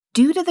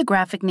Due to the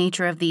graphic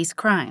nature of these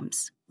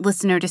crimes,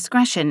 listener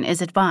discretion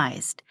is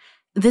advised.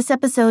 This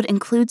episode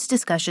includes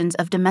discussions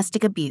of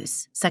domestic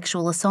abuse,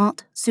 sexual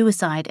assault,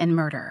 suicide, and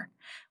murder.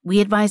 We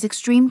advise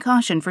extreme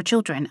caution for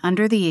children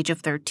under the age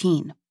of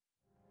 13.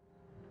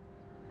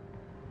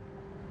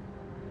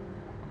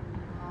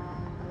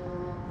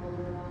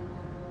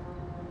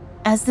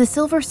 As the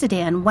silver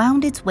sedan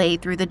wound its way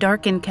through the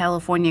darkened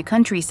California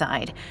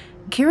countryside,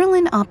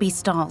 Carolyn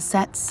Oppie-Stahl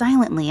sat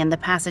silently in the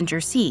passenger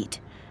seat.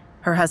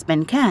 Her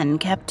husband Ken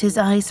kept his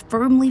eyes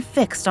firmly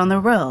fixed on the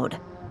road,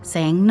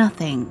 saying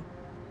nothing.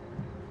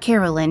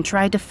 Carolyn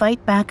tried to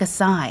fight back a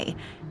sigh.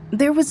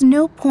 There was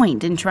no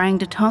point in trying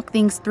to talk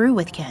things through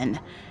with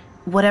Ken.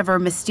 Whatever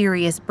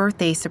mysterious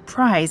birthday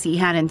surprise he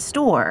had in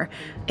store,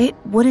 it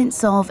wouldn't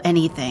solve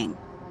anything.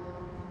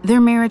 Their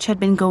marriage had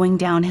been going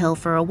downhill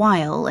for a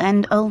while,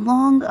 and a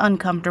long,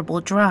 uncomfortable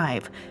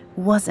drive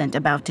wasn't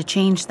about to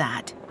change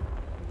that.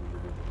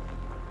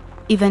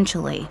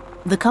 Eventually,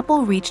 the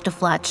couple reached a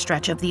flat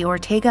stretch of the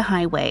Ortega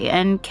Highway,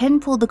 and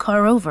Ken pulled the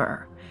car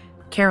over.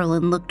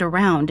 Carolyn looked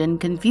around in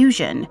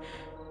confusion.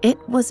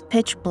 It was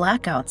pitch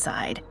black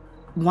outside.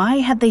 Why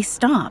had they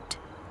stopped?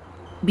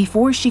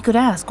 Before she could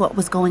ask what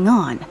was going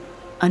on,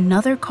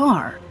 another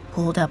car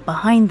pulled up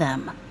behind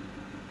them.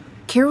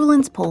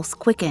 Carolyn's pulse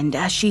quickened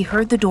as she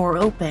heard the door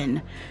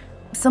open.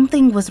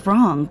 Something was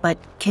wrong, but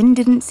Ken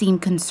didn't seem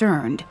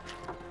concerned.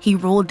 He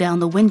rolled down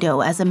the window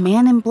as a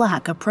man in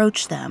black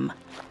approached them.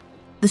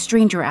 The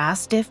stranger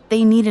asked if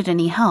they needed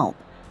any help,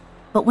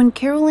 but when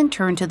Carolyn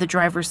turned to the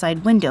driver's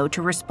side window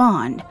to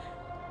respond,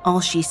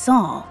 all she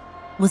saw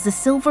was the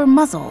silver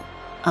muzzle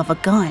of a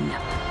gun.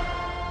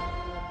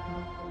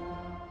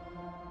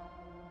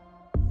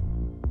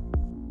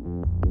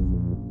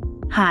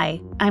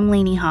 Hi, I'm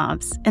Lainey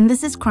Hobbs, and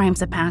this is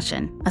Crimes of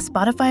Passion, a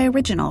Spotify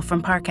original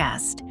from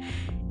Parcast.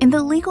 In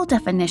the legal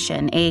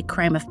definition, a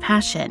crime of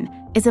passion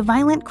is a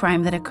violent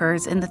crime that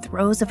occurs in the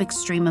throes of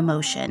extreme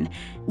emotion,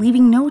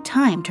 leaving no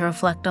time to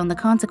reflect on the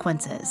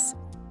consequences.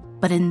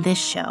 But in this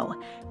show,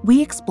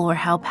 we explore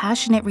how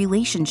passionate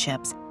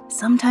relationships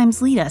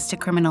sometimes lead us to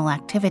criminal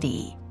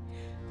activity.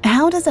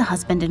 How does a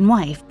husband and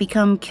wife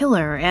become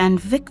killer and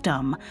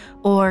victim,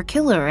 or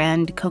killer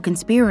and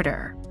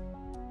co-conspirator?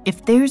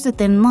 If there's a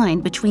thin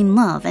line between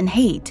love and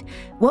hate,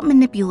 what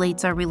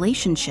manipulates our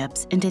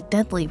relationships into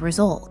deadly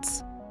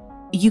results?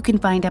 You can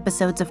find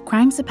episodes of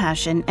Crimes of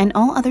Passion and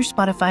all other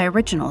Spotify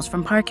originals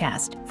from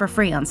Parcast for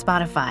free on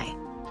Spotify.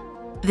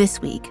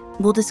 This week,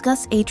 we'll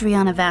discuss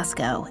Adriana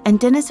Vasco and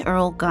Dennis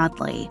Earl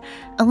Godley,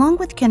 along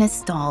with Kenneth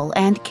Stahl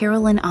and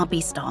Carolyn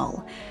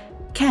Oppie-Stahl.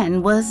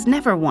 Ken was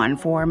never one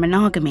for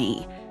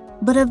monogamy,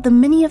 but of the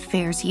many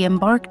affairs he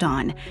embarked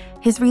on,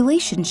 his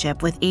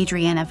relationship with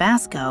Adriana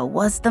Vasco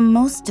was the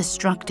most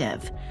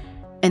destructive.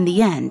 In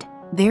the end,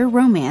 their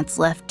romance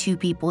left 2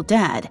 people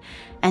dead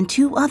and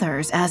 2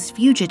 others as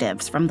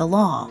fugitives from the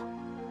law.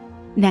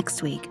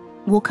 Next week,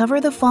 we'll cover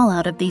the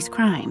fallout of these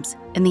crimes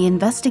and the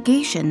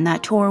investigation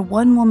that tore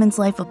one woman's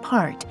life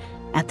apart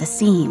at the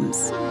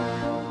seams.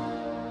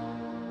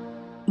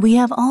 We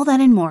have all that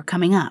and more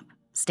coming up.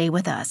 Stay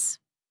with us.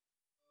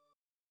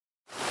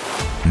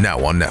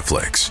 Now on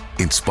Netflix,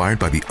 inspired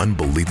by the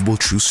unbelievable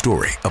true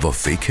story of a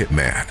fake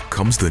hitman,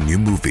 comes the new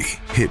movie,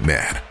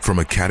 Hitman, from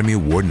Academy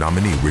Award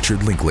nominee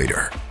Richard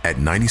Linklater. At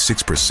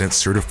 96%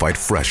 certified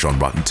fresh on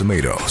Rotten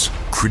Tomatoes,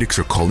 critics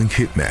are calling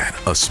Hitman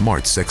a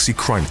smart, sexy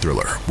crime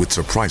thriller with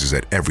surprises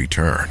at every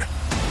turn.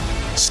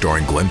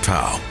 Starring Glenn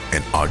Powell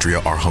and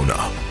Adria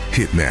Arjona,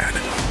 Hitman.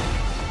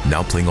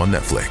 Now playing on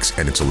Netflix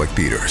and in select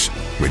theaters.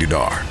 Rated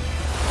R.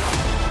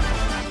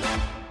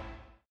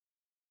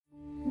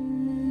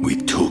 We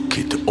took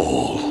it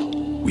all.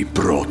 We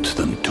brought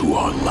them to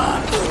our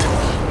land.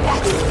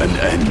 An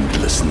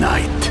endless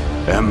night,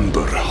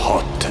 ember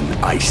hot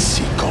and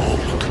icy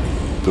cold.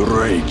 The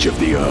rage of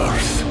the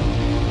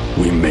earth.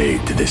 We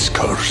made this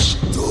curse.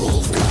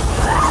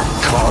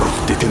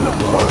 Carved it in the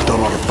blood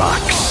on our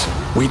backs.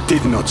 We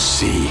did not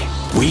see.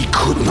 We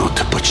could not,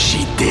 but she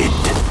did.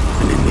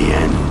 And in the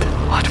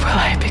end... What will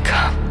I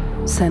become?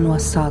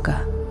 Senua's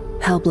Saga.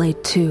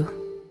 Hellblade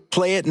 2.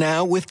 Play it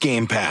now with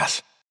Game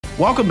Pass.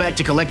 Welcome back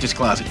to Collector's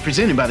Closet,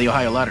 presented by the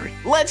Ohio Lottery.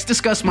 Let's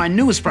discuss my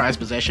newest prize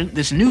possession,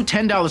 this new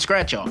 $10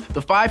 scratch-off,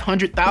 the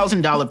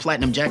 $500,000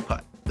 Platinum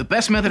Jackpot. The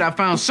best method I've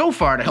found so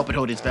far to help it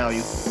hold its value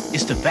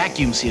is to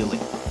vacuum seal it.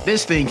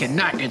 This thing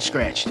cannot get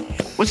scratched.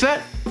 What's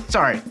that?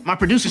 Sorry, my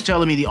producer's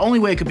telling me the only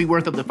way it could be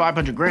worth up to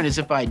 $500,000 is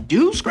if I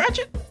do scratch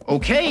it?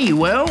 Okay,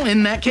 well,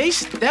 in that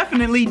case,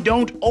 definitely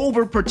don't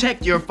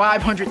overprotect your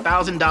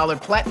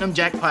 $500,000 Platinum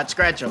Jackpot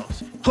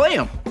scratch-offs. Play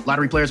them.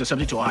 Lottery players are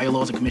subject to Ohio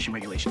laws and commission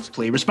regulations.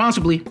 Play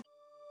responsibly.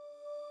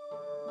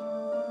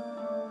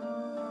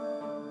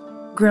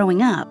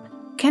 Growing up,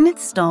 Kenneth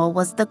Stahl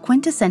was the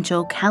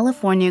quintessential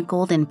California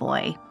golden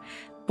boy.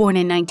 Born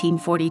in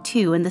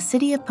 1942 in the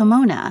city of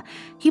Pomona,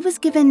 he was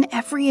given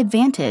every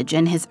advantage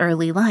in his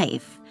early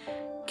life.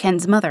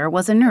 Ken's mother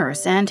was a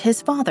nurse and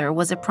his father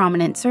was a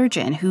prominent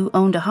surgeon who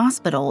owned a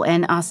hospital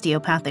and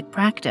osteopathic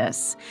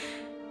practice.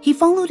 He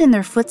followed in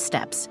their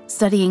footsteps,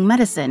 studying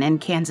medicine in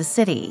Kansas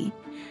City.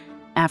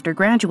 After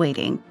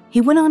graduating,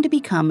 he went on to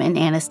become an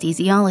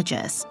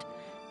anesthesiologist.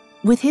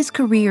 With his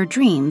career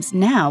dreams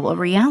now a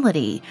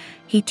reality,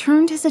 he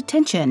turned his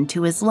attention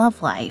to his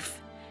love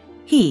life.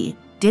 He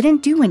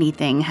didn't do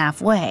anything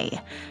halfway.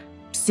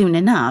 Soon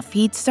enough,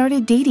 he'd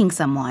started dating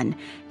someone,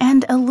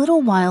 and a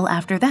little while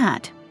after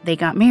that, they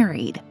got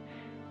married.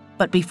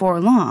 But before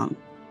long,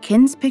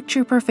 Ken's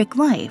picture-perfect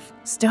life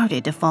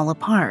started to fall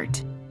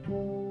apart.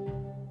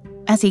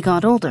 As he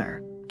got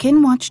older,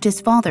 Ken watched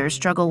his father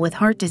struggle with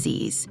heart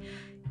disease.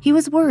 He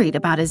was worried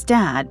about his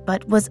dad,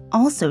 but was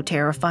also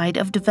terrified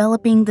of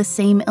developing the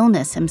same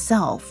illness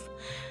himself.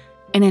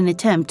 In an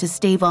attempt to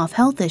stave off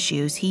health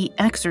issues, he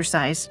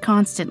exercised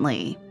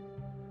constantly.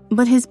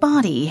 But his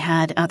body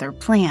had other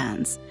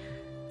plans.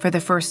 For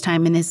the first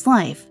time in his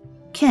life,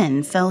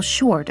 Ken fell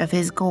short of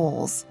his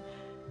goals.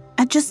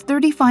 At just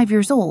 35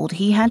 years old,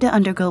 he had to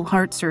undergo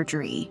heart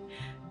surgery.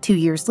 2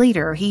 years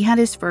later, he had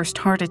his first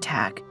heart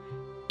attack.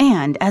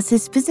 And as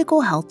his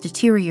physical health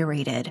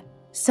deteriorated,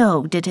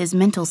 so did his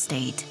mental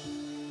state.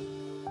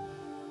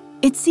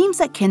 It seems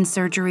that Ken's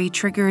surgery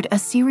triggered a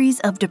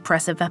series of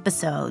depressive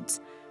episodes.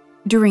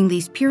 During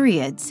these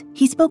periods,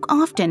 he spoke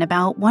often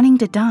about wanting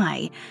to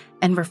die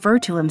and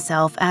referred to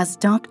himself as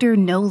Dr.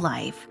 No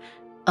Life.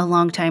 A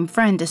longtime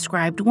friend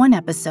described one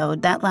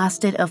episode that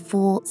lasted a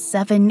full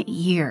 7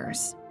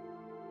 years.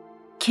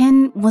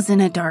 Ken was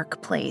in a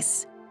dark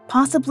place.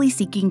 Possibly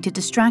seeking to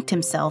distract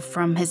himself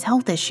from his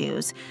health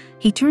issues,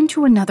 he turned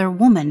to another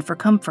woman for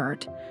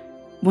comfort.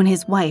 When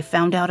his wife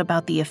found out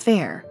about the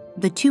affair,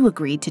 the two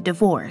agreed to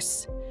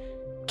divorce.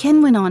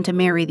 Ken went on to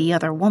marry the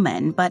other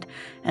woman, but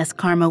as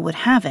karma would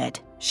have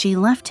it, she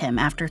left him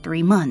after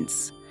 3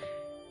 months.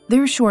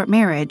 Their short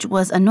marriage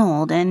was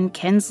annulled and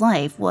Ken's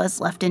life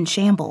was left in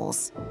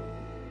shambles.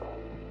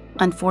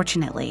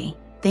 Unfortunately,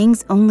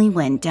 things only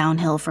went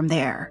downhill from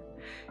there.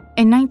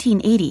 In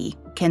 1980,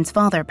 Ken's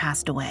father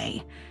passed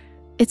away.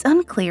 It's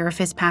unclear if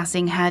his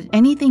passing had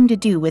anything to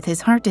do with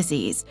his heart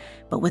disease,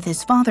 but with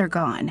his father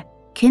gone,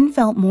 Ken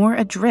felt more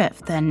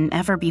adrift than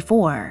ever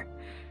before.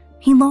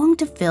 He longed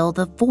to fill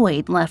the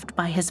void left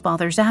by his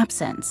father's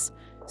absence,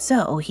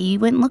 so he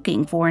went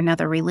looking for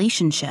another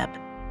relationship.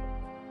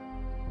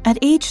 At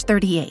age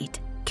 38,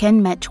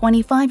 Ken met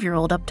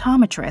 25-year-old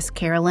optometrist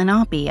Carolyn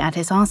Oppie at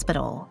his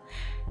hospital.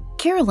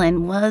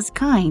 Carolyn was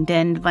kind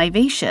and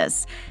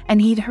vivacious, and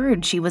he'd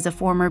heard she was a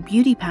former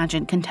beauty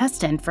pageant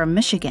contestant from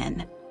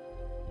Michigan.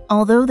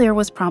 Although there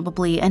was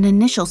probably an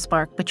initial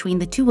spark between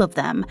the two of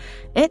them,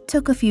 it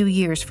took a few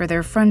years for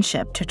their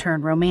friendship to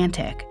turn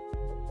romantic.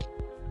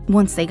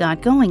 Once they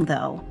got going,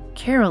 though,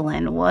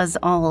 Carolyn was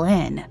all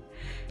in.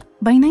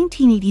 By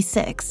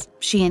 1986,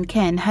 she and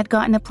Ken had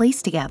gotten a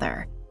place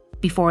together.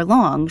 Before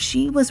long,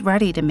 she was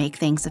ready to make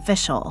things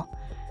official.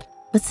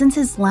 But since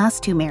his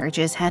last 2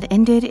 marriages had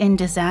ended in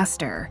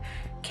disaster,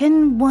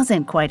 Ken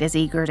wasn't quite as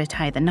eager to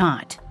tie the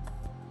knot.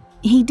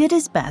 He did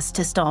his best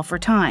to stall for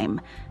time,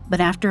 but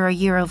after a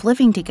year of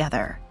living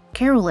together,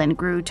 Carolyn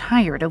grew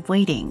tired of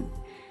waiting.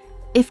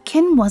 If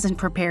Ken wasn't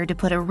prepared to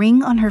put a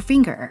ring on her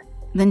finger,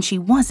 then she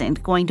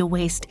wasn't going to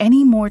waste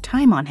any more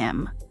time on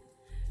him.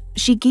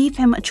 She gave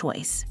him a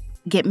choice: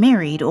 get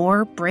married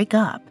or break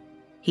up.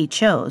 He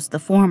chose the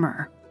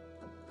former.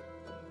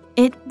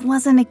 It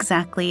wasn't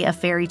exactly a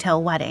fairy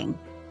tale wedding.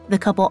 The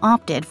couple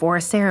opted for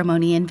a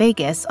ceremony in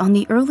Vegas on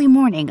the early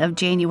morning of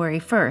January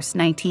 1st,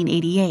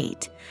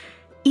 1988.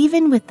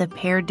 Even with the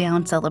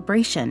pared-down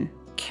celebration,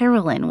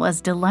 Carolyn was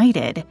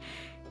delighted.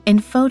 In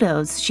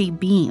photos, she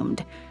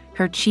beamed.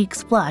 Her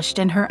cheeks flushed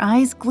and her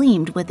eyes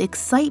gleamed with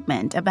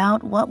excitement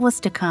about what was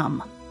to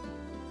come.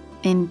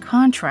 In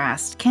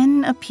contrast,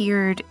 Ken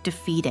appeared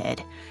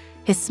defeated.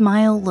 His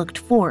smile looked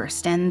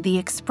forced, and the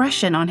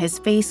expression on his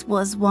face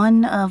was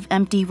one of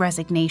empty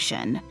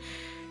resignation.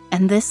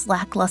 And this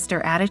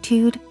lackluster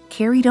attitude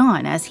carried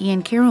on as he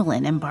and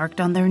Carolyn embarked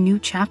on their new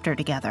chapter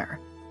together.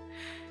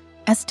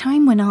 As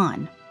time went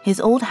on, his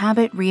old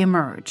habit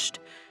reemerged.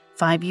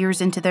 5 years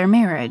into their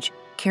marriage,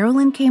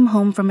 Carolyn came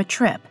home from a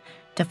trip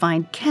to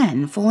find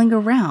Ken fooling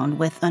around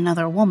with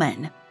another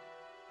woman.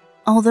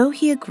 Although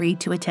he agreed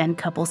to attend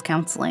couples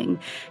counseling,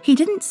 he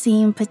didn't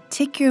seem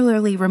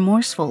particularly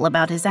remorseful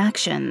about his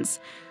actions.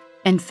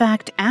 In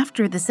fact,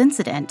 after this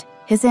incident,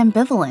 his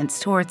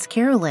ambivalence towards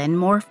Carolyn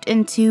morphed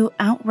into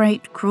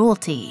outright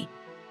cruelty.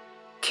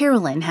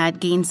 Carolyn had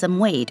gained some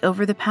weight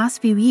over the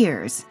past few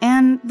years,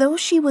 and though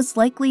she was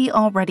likely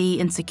already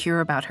insecure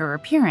about her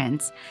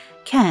appearance,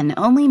 Ken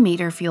only made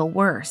her feel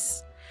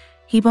worse.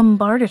 He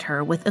bombarded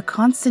her with a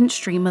constant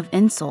stream of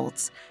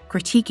insults,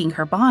 critiquing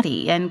her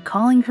body and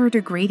calling her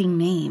degrading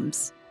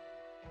names.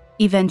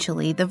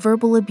 Eventually, the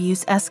verbal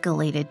abuse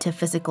escalated to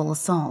physical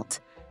assault.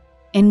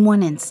 In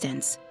one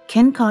instance,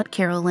 Ken caught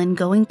Carolyn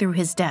going through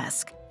his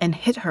desk and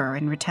hit her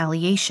in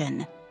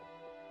retaliation.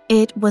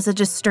 It was a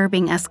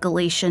disturbing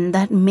escalation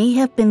that may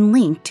have been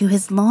linked to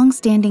his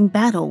long-standing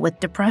battle with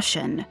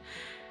depression.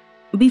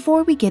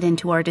 Before we get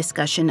into our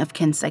discussion of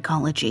Ken's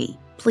psychology,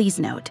 please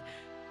note,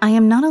 I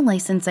am not a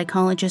licensed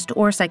psychologist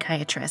or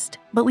psychiatrist,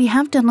 but we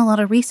have done a lot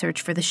of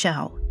research for the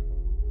show.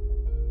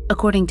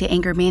 According to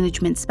anger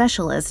management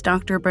specialist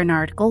Dr.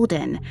 Bernard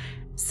Golden,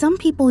 some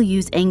people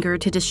use anger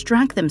to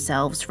distract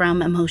themselves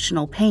from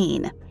emotional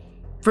pain.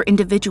 For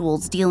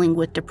individuals dealing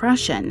with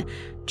depression,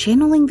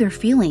 channeling their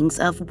feelings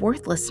of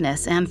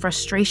worthlessness and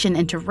frustration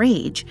into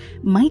rage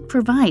might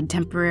provide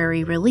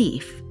temporary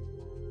relief.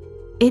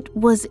 It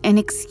was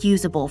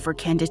inexcusable for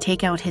Ken to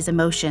take out his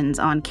emotions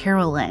on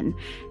Carolyn,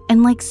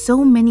 and like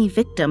so many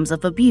victims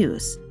of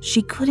abuse,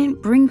 she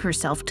couldn't bring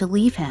herself to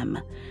leave him.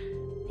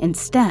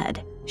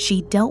 Instead,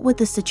 she dealt with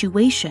the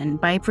situation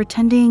by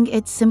pretending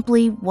it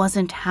simply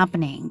wasn't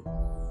happening.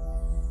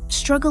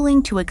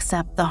 Struggling to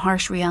accept the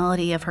harsh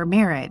reality of her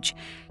marriage,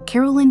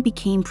 Carolyn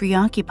became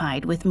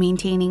preoccupied with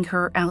maintaining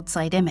her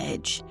outside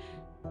image.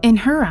 In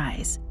her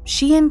eyes,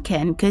 she and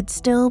Ken could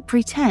still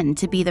pretend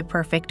to be the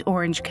perfect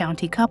Orange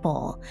County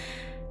couple.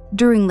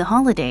 During the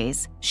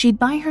holidays, she'd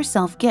buy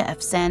herself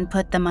gifts and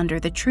put them under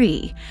the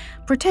tree,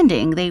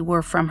 pretending they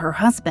were from her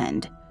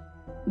husband.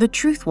 The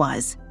truth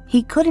was,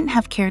 he couldn't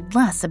have cared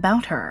less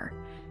about her.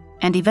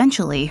 And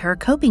eventually, her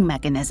coping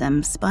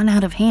mechanism spun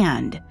out of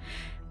hand.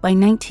 By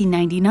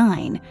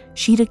 1999,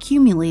 she'd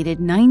accumulated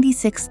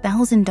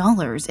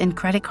 $96,000 in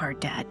credit card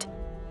debt.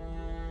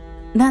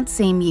 That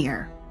same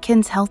year,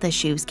 Ken's health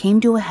issues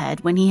came to a head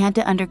when he had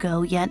to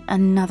undergo yet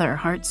another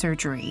heart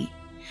surgery.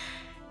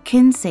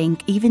 Ken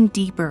sank even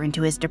deeper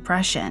into his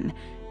depression,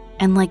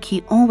 and like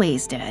he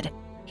always did,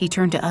 he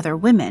turned to other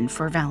women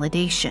for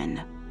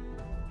validation.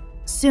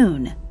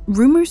 Soon,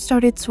 rumors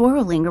started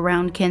swirling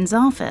around Ken's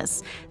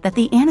office that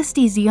the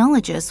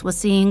anesthesiologist was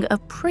seeing a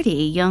pretty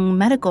young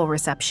medical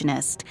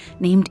receptionist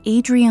named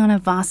Adriana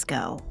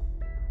Vasco.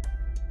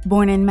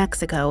 Born in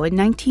Mexico in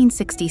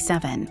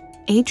 1967,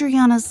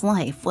 Adriana's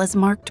life was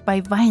marked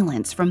by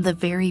violence from the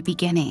very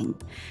beginning.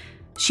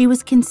 She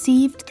was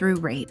conceived through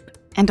rape,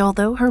 and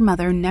although her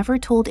mother never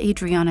told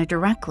Adriana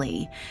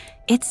directly,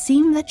 it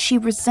seemed that she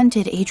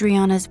resented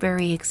Adriana's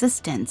very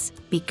existence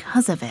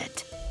because of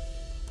it.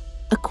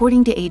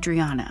 According to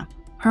Adriana,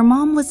 her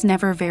mom was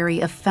never very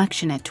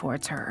affectionate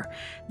towards her,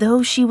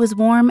 though she was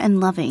warm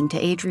and loving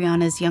to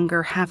Adriana's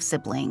younger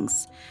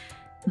half-siblings.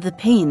 The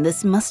pain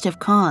this must have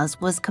caused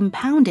was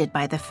compounded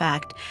by the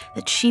fact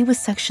that she was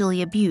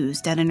sexually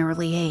abused at an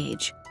early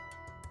age.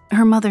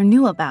 Her mother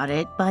knew about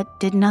it,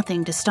 but did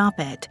nothing to stop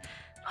it,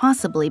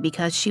 possibly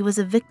because she was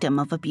a victim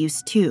of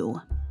abuse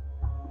too.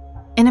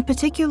 In a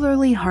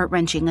particularly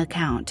heart-wrenching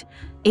account,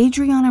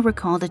 Adriana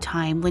recalled a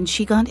time when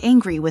she got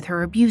angry with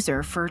her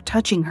abuser for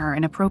touching her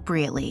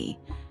inappropriately.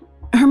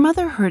 Her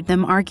mother heard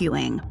them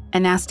arguing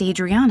and asked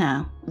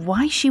Adriana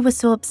why she was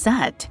so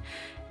upset.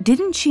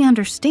 Didn't she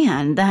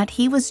understand that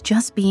he was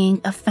just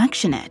being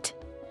affectionate?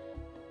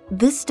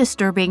 This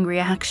disturbing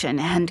reaction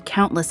and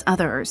countless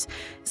others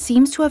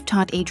seems to have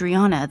taught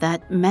Adriana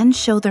that men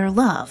show their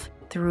love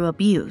through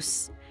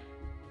abuse.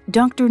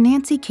 Dr.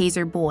 Nancy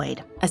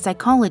Kaiser-Boyd, a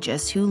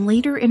psychologist who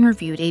later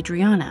interviewed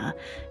Adriana,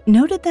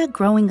 noted that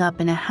growing up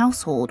in a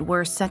household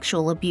where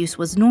sexual abuse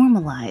was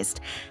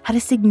normalized had a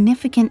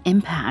significant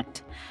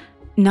impact.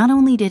 Not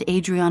only did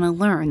Adriana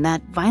learn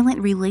that violent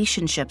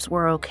relationships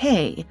were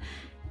okay,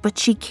 but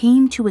she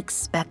came to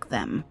expect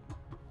them.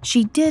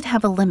 She did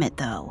have a limit,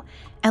 though,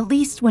 at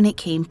least when it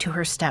came to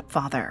her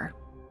stepfather.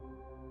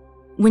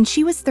 When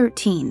she was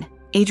 13,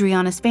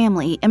 Adriana's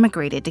family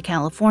immigrated to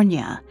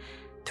California.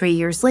 3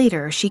 years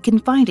later, she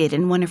confided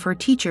in one of her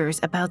teachers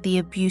about the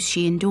abuse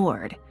she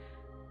endured.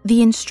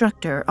 The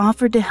instructor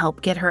offered to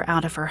help get her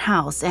out of her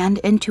house and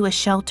into a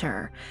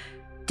shelter.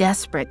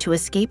 Desperate to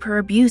escape her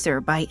abuser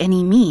by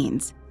any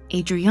means,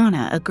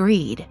 Adriana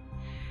agreed.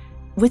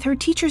 With her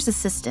teacher's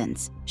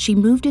assistance, she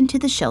moved into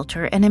the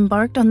shelter and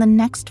embarked on the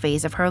next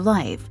phase of her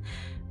life,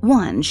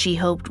 one she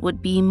hoped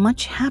would be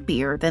much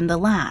happier than the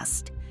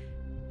last.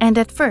 And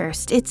at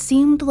first, it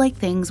seemed like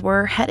things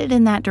were headed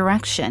in that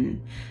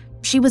direction.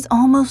 She was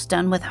almost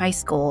done with high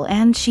school,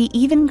 and she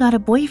even got a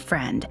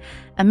boyfriend,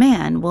 a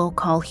man we'll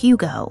call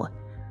Hugo.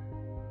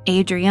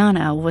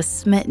 Adriana was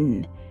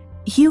smitten.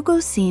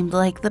 Hugo seemed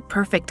like the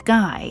perfect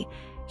guy.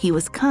 He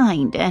was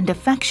kind and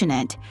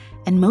affectionate,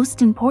 and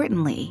most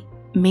importantly,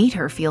 made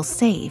her feel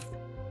safe.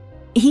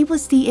 He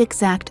was the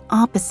exact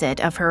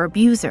opposite of her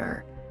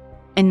abuser.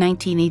 In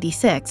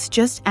 1986,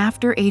 just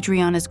after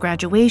Adriana's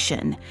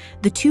graduation,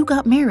 the two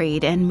got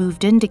married and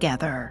moved in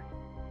together.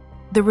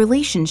 The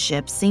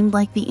relationship seemed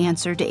like the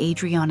answer to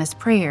Adriana's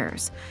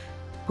prayers,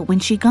 but when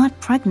she got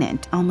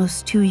pregnant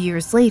almost 2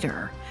 years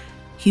later,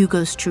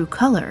 Hugo's true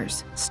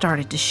colors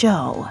started to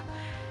show,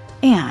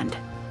 and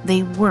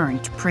they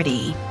weren't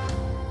pretty.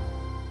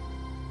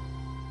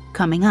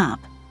 Coming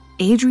up,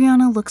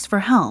 Adriana looks for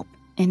help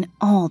in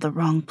all the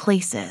wrong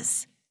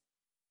places.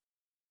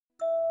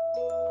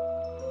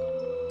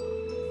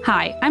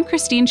 Hi, I'm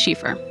Christine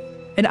Schieffer.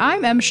 And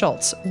I'm Em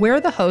Schultz. We're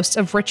the hosts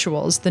of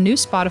Rituals, the new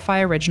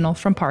Spotify original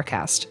from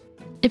Parcast.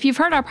 If you've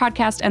heard our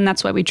podcast and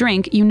That's What We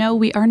Drink, you know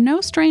we are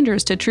no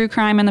strangers to true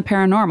crime and the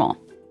paranormal.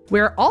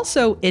 We're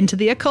also into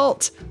the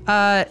occult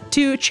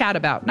to chat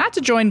about, not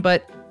to join,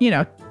 but,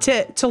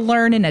 to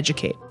learn and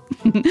educate.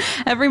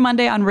 Every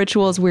Monday on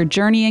Rituals, we're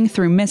journeying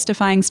through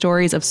mystifying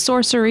stories of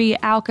sorcery,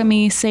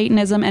 alchemy,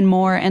 Satanism, and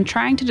more, and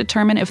trying to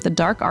determine if the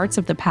dark arts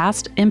of the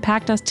past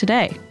impact us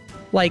today.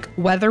 Like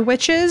weather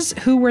witches?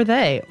 Who were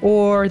they?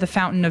 Or the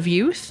Fountain of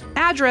Youth?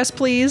 Address,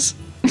 please.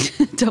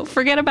 Don't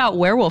forget about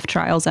werewolf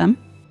trials, Em.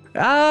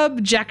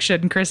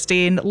 Objection,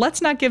 Christine.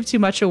 Let's not give too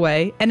much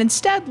away, and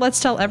instead, let's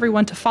tell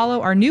everyone to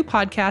follow our new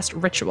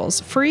podcast, Rituals,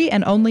 free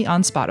and only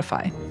on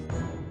Spotify.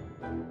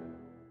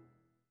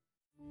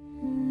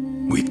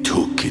 We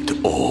took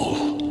it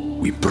all.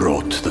 We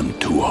brought them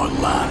to our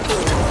land.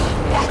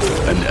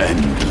 An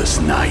endless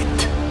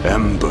night,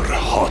 ember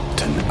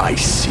hot and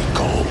icy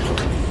cold.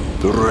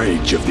 The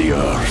rage of the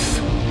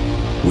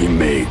earth. We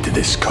made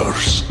this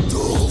curse.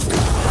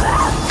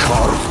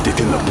 Carved it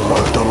in the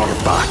blood on our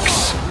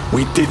backs.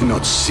 We did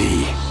not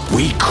see.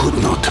 We could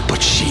not,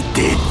 but she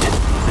did.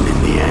 And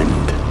in the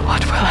end...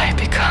 What will I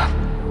become?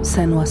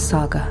 Senua's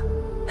Saga.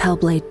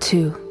 Hellblade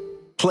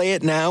 2. Play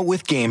it now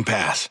with Game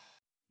Pass.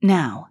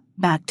 Now,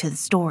 back to the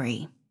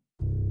story.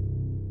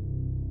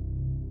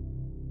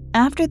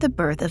 After the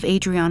birth of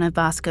Adriana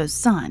Vasco's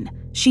son,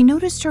 she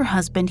noticed her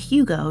husband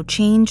Hugo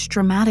change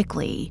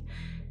dramatically.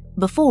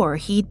 Before,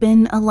 he'd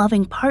been a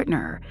loving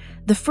partner,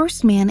 the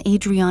first man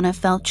Adriana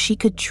felt she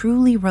could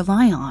truly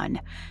rely on.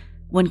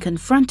 When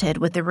confronted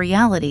with the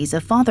realities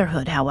of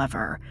fatherhood,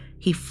 however,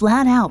 he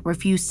flat out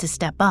refused to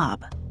step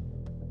up.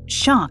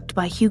 Shocked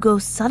by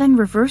Hugo's sudden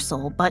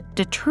reversal but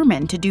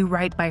determined to do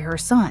right by her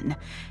son,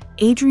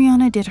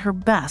 Adriana did her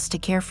best to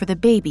care for the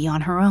baby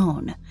on her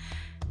own.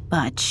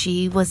 But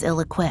she was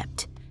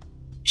ill-equipped.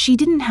 She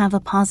didn't have a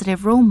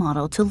positive role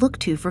model to look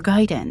to for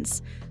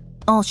guidance.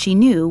 All she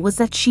knew was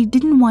that she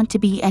didn't want to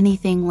be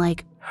anything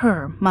like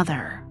her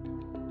mother.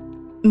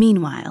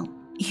 Meanwhile,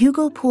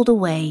 Hugo pulled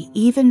away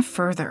even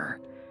further.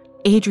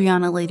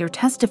 Adriana later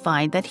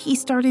testified that he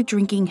started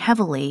drinking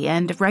heavily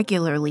and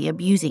regularly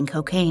abusing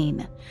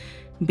cocaine.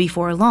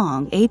 Before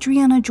long,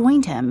 Adriana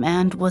joined him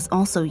and was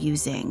also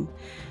using.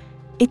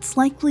 It's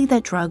likely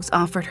that drugs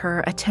offered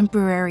her a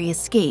temporary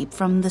escape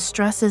from the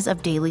stresses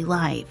of daily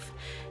life,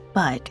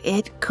 but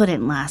it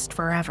couldn't last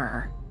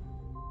forever.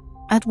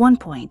 At one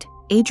point,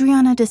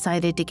 Adriana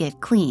decided to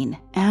get clean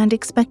and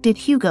expected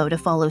Hugo to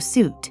follow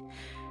suit.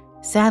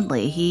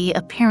 Sadly, he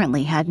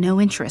apparently had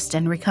no interest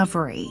in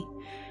recovery.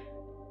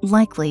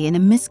 Likely in a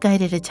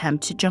misguided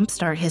attempt to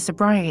jumpstart his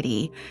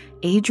sobriety,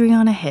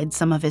 Adriana hid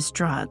some of his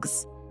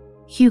drugs.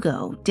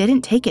 Hugo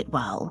didn't take it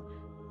well.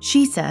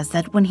 She says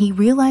that when he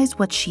realized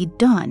what she'd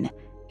done,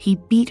 he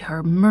beat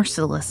her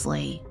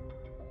mercilessly.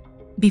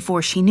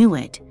 Before she knew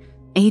it,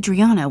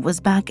 Adriana was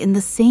back in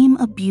the same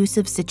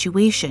abusive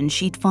situation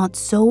she'd fought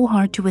so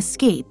hard to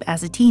escape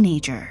as a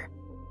teenager.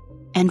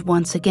 And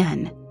once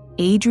again,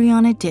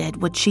 Adriana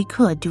did what she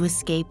could to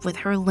escape with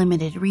her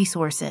limited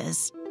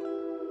resources.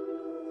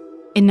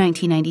 In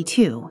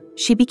 1992,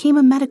 she became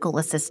a medical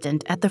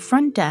assistant at the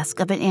front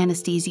desk of an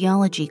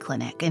anesthesiology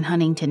clinic in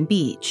Huntington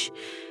Beach.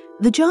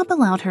 The job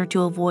allowed her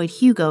to avoid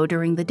Hugo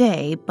during the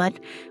day, but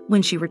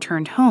when she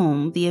returned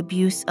home, the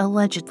abuse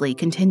allegedly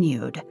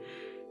continued.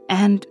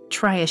 And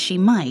try as she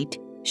might,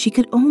 she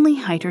could only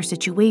hide her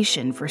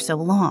situation for so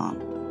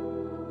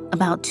long.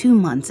 About 2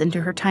 months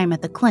into her time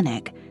at the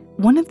clinic,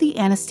 one of the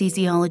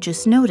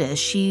anesthesiologists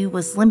noticed she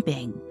was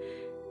limping.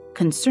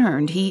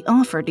 Concerned, he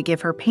offered to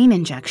give her pain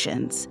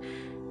injections.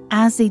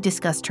 As they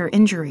discussed her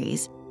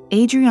injuries,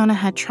 Adriana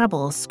had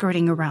trouble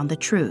skirting around the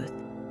truth.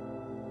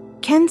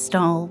 Ken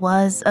Stahl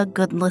was a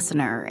good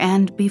listener,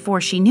 and before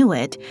she knew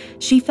it,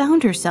 she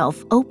found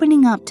herself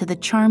opening up to the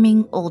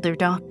charming older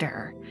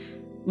doctor.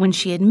 When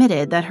she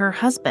admitted that her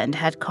husband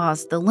had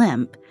caused the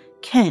limp,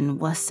 Ken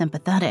was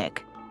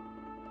sympathetic.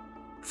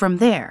 From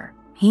there,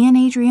 he and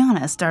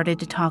Adriana started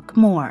to talk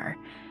more.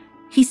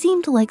 He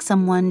seemed like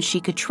someone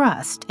she could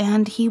trust,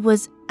 and he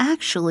was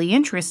actually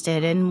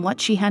interested in what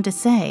she had to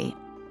say.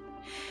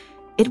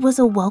 It was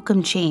a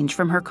welcome change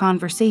from her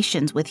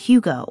conversations with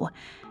Hugo.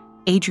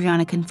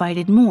 Adriana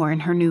confided more in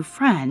her new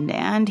friend,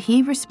 and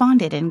he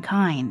responded in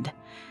kind.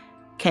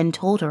 Ken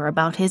told her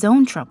about his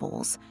own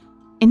troubles.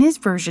 In his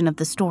version of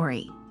the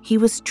story, he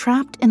was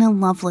trapped in a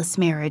loveless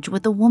marriage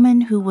with a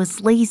woman who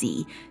was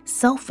lazy,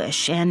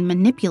 selfish, and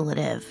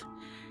manipulative.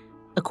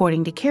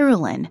 According to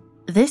Carolyn,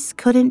 this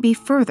couldn't be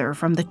further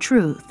from the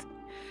truth.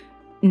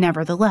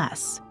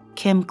 Nevertheless,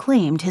 Kim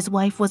claimed his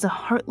wife was a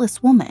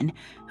heartless woman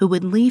who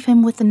would leave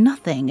him with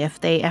nothing if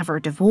they ever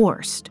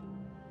divorced.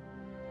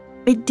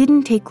 It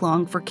didn't take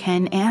long for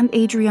Ken and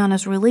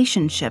Adriana's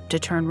relationship to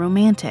turn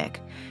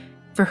romantic.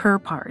 For her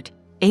part,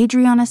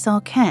 Adriana saw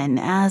Ken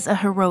as a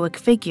heroic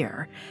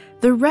figure,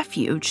 the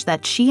refuge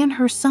that she and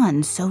her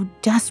son so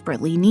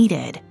desperately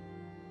needed.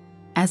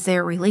 As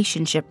their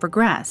relationship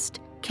progressed,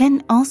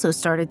 Ken also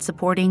started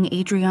supporting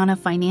Adriana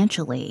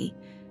financially.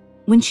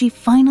 When she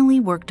finally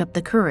worked up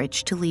the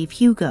courage to leave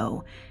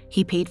Hugo,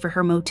 he paid for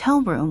her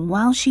motel room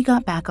while she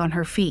got back on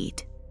her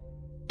feet.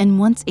 And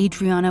once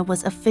Adriana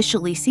was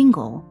officially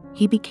single,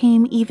 he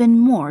became even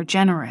more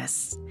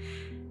generous.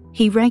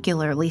 He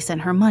regularly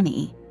sent her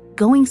money,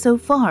 going so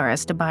far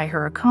as to buy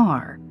her a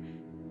car.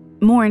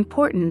 More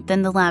important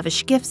than the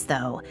lavish gifts,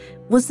 though,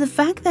 was the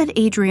fact that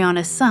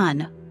Adriana's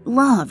son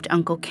loved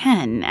Uncle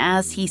Ken,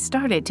 as he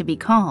started to be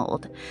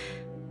called.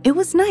 It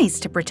was nice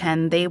to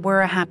pretend they were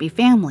a happy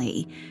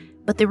family,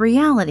 but the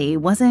reality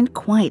wasn't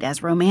quite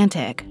as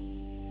romantic.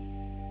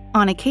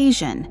 On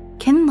occasion,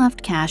 Ken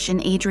left cash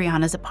in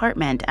Adriana's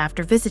apartment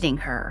after visiting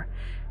her.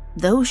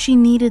 Though she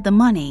needed the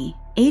money,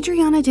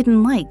 Adriana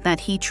didn't like that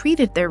he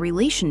treated their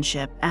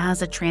relationship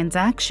as a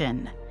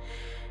transaction.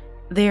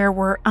 There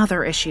were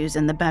other issues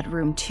in the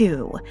bedroom,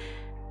 too.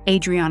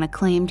 Adriana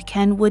claimed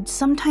Ken would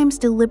sometimes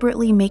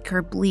deliberately make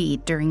her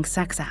bleed during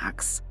sex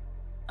acts.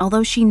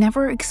 Although she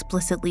never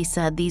explicitly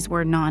said these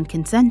were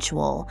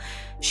non-consensual,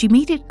 she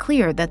made it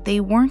clear that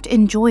they weren't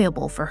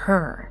enjoyable for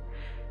her.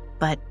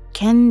 But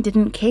Ken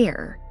didn't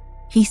care.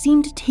 He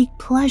seemed to take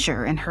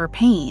pleasure in her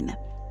pain.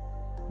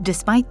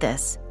 Despite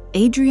this,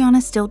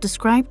 Adriana still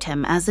described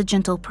him as a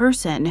gentle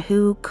person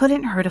who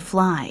couldn't hurt a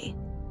fly.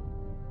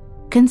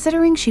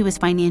 Considering she was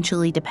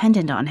financially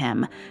dependent on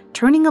him,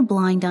 turning a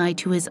blind eye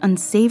to his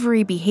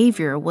unsavory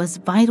behavior was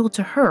vital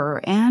to her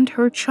and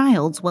her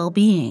child's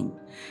well-being.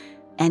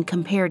 And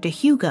compared to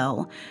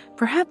Hugo,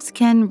 perhaps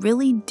Ken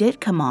really did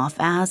come off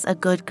as a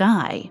good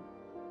guy.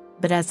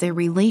 But as their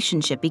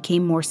relationship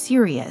became more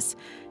serious,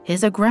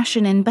 his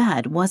aggression in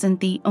bed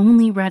wasn't the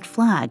only red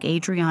flag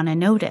Adriana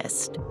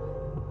noticed.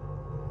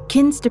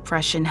 Ken's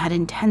depression had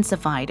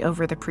intensified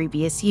over the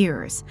previous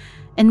years,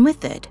 and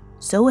with it,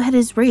 so had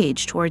his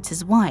rage towards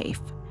his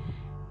wife.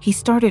 He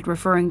started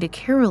referring to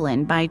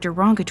Carolyn by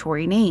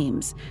derogatory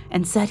names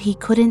and said he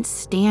couldn't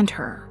stand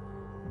her.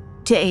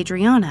 To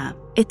Adriana,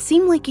 it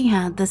seemed like he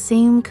had the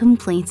same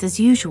complaints as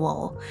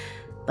usual,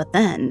 but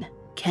then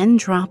Ken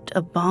dropped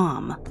a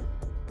bomb.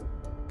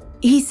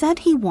 He said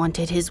he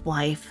wanted his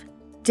wife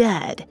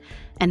dead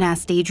and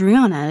asked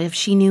Adriana if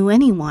she knew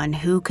anyone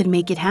who could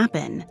make it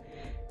happen.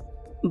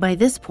 By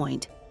this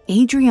point,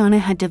 Adriana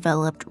had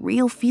developed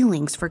real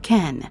feelings for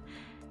Ken.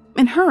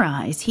 In her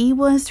eyes, he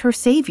was her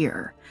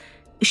savior.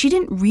 She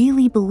didn't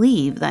really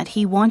believe that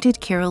he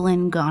wanted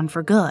Carolyn gone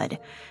for good,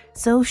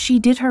 so she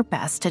did her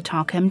best to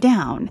talk him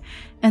down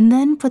and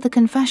then put the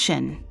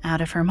confession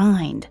out of her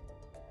mind.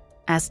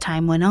 As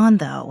time went on,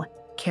 though,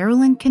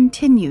 Carolyn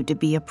continued to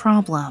be a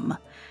problem.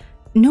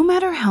 No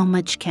matter how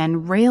much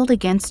Ken railed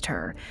against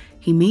her,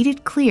 he made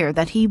it clear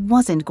that he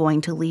wasn't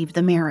going to leave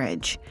the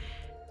marriage.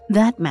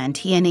 That meant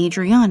he and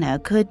Adriana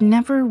could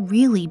never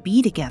really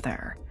be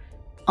together.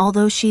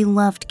 Although she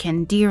loved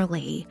Ken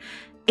dearly,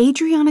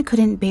 Adriana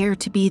couldn't bear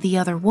to be the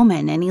other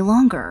woman any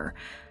longer.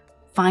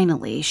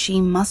 Finally,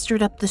 she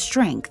mustered up the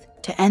strength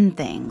to end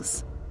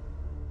things.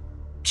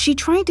 She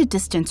tried to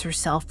distance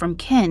herself from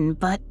Ken,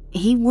 but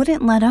he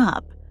wouldn't let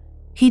up.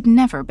 He'd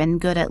never been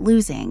good at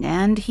losing,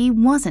 and he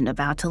wasn't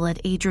about to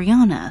let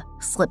Adriana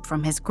slip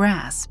from his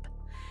grasp.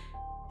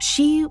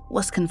 She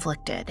was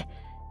conflicted.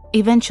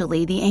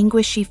 Eventually, the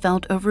anguish she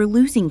felt over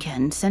losing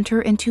Ken sent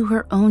her into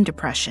her own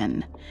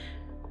depression.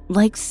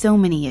 Like so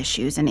many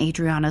issues in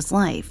Adriana's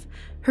life,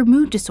 her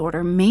mood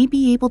disorder may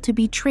be able to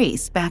be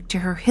traced back to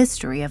her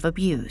history of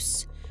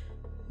abuse.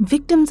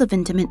 Victims of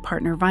intimate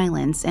partner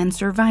violence and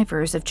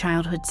survivors of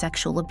childhood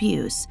sexual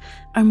abuse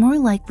are more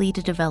likely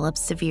to develop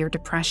severe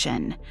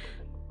depression.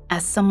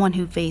 As someone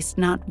who faced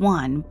not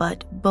one,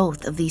 but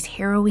both of these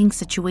harrowing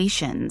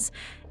situations,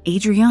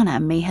 Adriana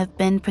may have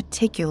been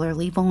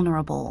particularly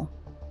vulnerable.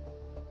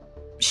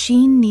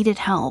 She needed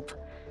help.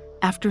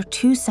 After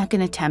 2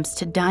 second attempts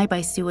to die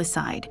by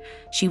suicide,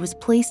 she was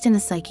placed in a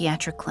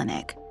psychiatric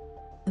clinic.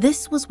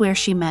 This was where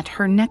she met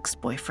her next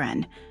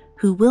boyfriend,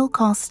 who we'll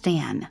call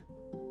Stan.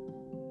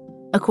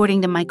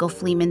 According to Michael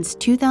Fleeman's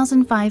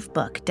 2005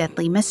 book,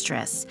 Deadly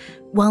Mistress,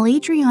 while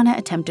Adriana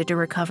attempted to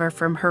recover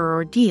from her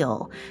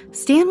ordeal,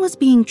 Stan was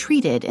being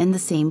treated in the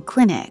same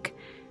clinic.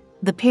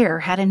 The pair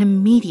had an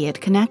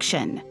immediate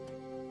connection.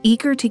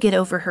 Eager to get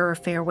over her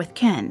affair with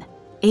Ken,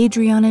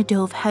 Adriana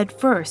dove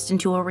headfirst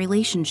into a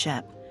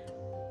relationship.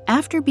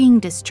 After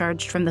being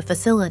discharged from the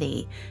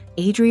facility,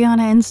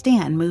 Adriana and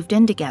Stan moved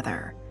in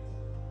together.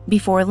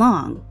 Before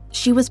long,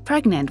 she was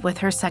pregnant with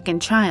her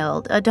second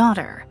child, a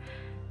daughter.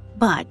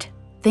 But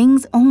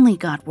things only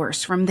got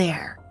worse from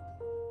there.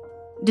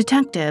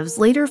 Detectives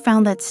later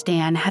found that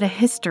Stan had a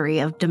history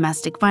of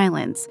domestic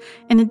violence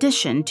in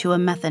addition to a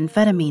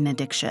methamphetamine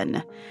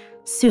addiction.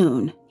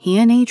 Soon, he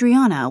and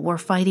Adriana were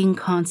fighting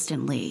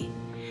constantly.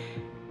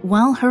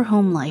 While her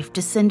home life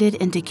descended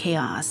into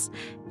chaos,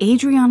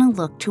 Adriana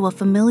looked to a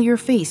familiar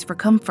face for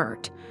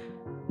comfort.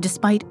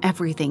 Despite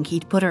everything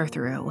he'd put her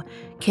through,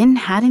 Ken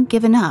hadn't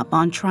given up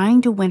on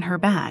trying to win her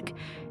back,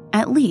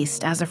 at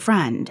least as a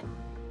friend.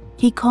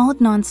 He called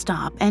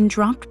nonstop and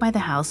dropped by the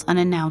house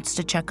unannounced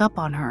to check up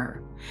on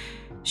her.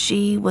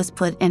 She was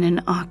put in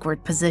an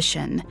awkward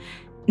position.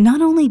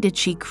 Not only did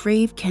she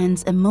crave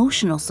Ken's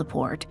emotional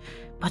support,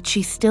 but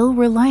she still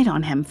relied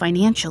on him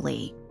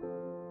financially.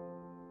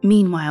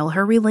 Meanwhile,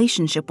 her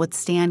relationship with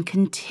Stan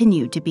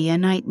continued to be a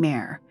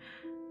nightmare.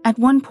 At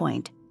one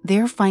point,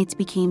 their fights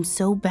became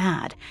so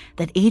bad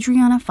that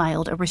Adriana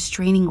filed a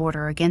restraining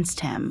order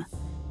against him.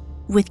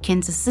 With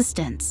Ken's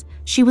assistance,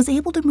 she was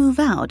able to move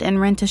out and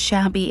rent a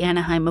shabby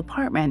Anaheim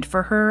apartment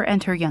for her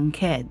and her young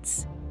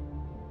kids.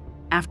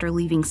 After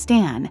leaving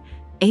Stan,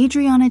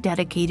 Adriana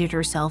dedicated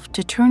herself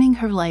to turning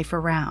her life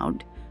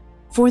around.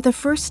 For the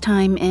first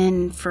time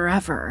in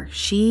forever,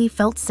 she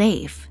felt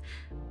safe.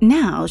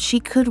 Now she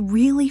could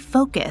really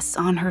focus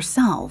on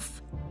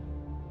herself.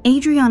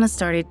 Adriana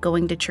started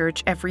going to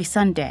church every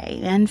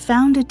Sunday and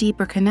found a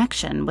deeper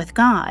connection with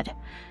God.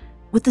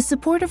 With the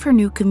support of her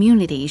new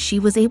community, she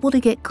was able to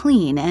get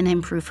clean and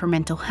improve her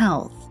mental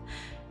health.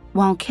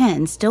 While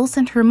Ken still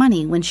sent her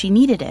money when she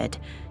needed it,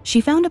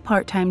 she found a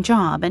part-time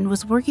job and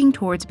was working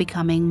towards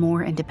becoming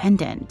more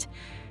independent.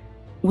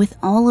 With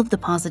all of the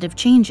positive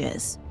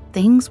changes,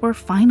 things were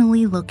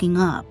finally looking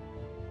up.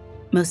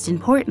 Most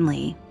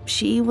importantly,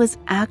 she was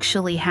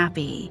actually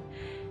happy.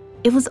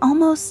 It was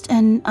almost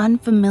an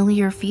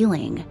unfamiliar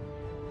feeling.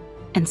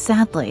 And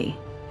sadly,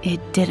 it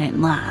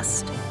didn't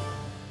last.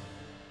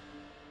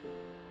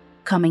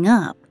 Coming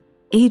up,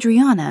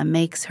 Adriana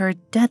makes her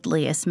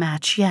deadliest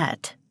match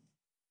yet.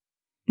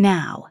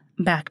 Now,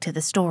 back to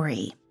the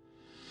story.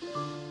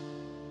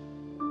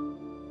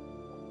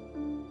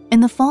 In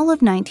the fall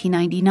of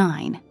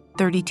 1999,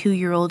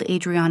 32-year-old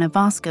Adriana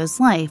Vasco's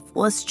life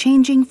was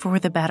changing for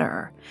the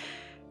better.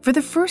 For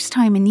the first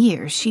time in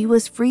years, she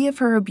was free of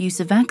her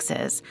abusive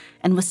exes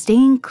and was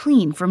staying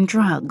clean from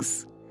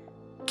drugs.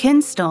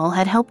 Ken Stahl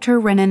had helped her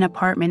rent an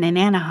apartment in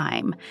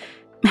Anaheim.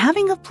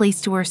 Having a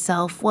place to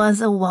herself was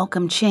a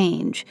welcome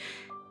change,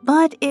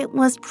 but it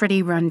was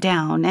pretty run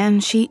down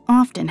and she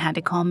often had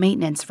to call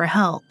maintenance for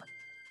help.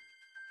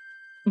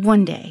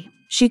 One day,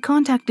 she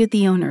contacted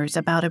the owners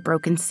about a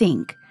broken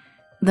sink.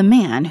 The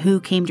man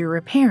who came to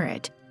repair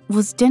it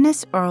was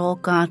Dennis Earl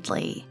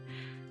Godley.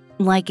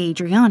 Like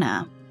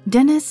Adriana,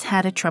 Dennis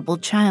had a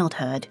troubled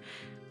childhood.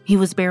 He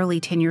was barely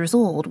 10 years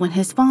old when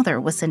his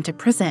father was sent to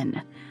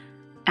prison.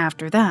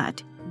 After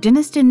that,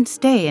 Dennis didn't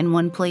stay in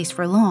one place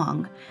for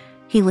long.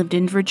 He lived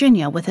in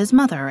Virginia with his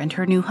mother and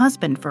her new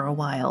husband for a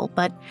while,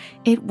 but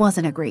it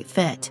wasn't a great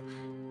fit.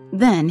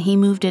 Then he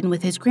moved in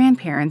with his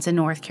grandparents in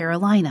North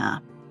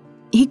Carolina.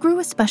 He grew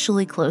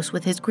especially close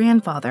with his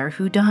grandfather,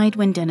 who died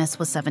when Dennis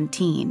was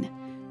 17.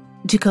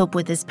 To cope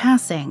with his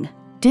passing,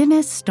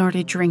 Dennis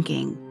started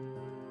drinking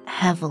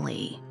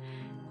heavily.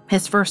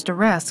 His first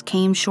arrest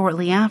came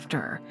shortly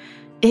after.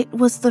 It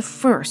was the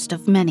first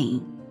of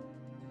many.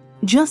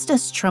 Just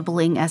as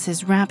troubling as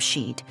his rap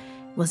sheet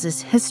was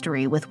his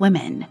history with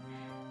women.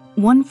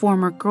 One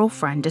former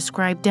girlfriend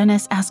described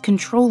Dennis as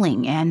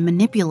controlling and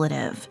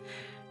manipulative.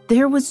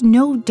 There was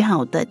no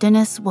doubt that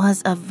Dennis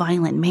was a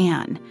violent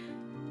man,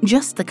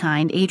 just the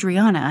kind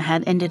Adriana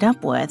had ended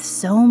up with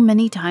so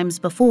many times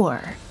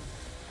before.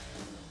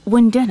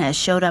 When Dennis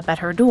showed up at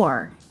her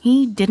door,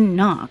 he didn't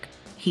knock.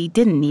 He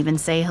didn't even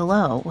say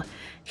hello.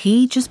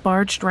 He just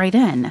barged right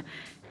in,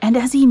 and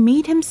as he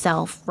made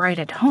himself right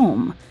at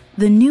home,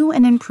 the new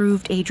and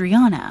improved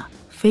Adriana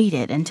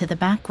faded into the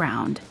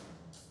background.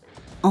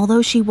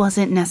 Although she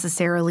wasn't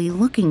necessarily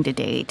looking to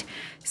date,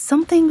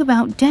 something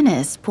about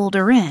Dennis pulled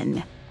her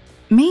in.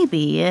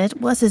 Maybe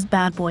it was his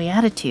bad boy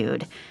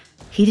attitude.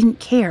 He didn't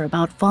care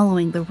about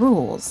following the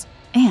rules,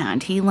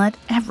 and he let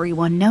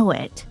everyone know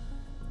it.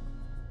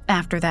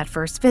 After that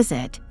first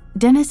visit,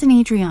 Dennis and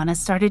Adriana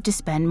started to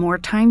spend more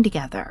time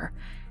together.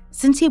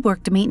 Since he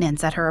worked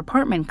maintenance at her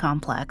apartment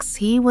complex,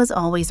 he was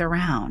always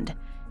around,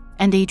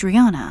 and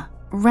Adriana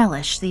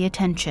relished the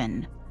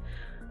attention.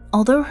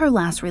 Although her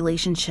last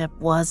relationship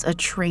was a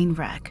train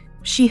wreck,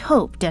 she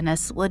hoped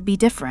Dennis would be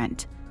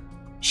different.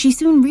 She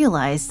soon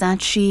realized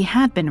that she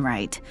had been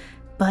right,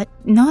 but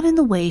not in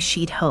the way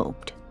she'd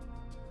hoped.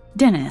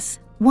 Dennis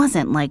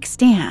wasn't like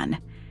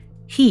Stan.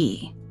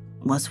 He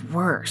was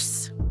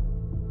worse.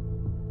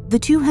 The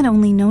two had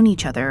only known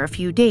each other a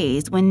few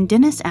days when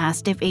Dennis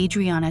asked if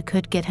Adriana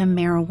could get him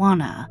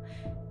marijuana.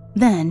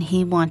 Then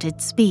he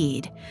wanted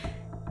speed.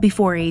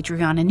 Before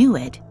Adriana knew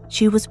it,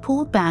 she was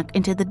pulled back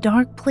into the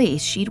dark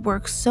place she'd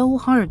worked so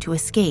hard to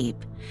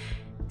escape.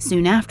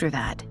 Soon after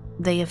that,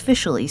 they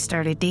officially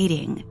started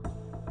dating.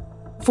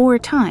 For a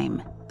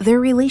time, their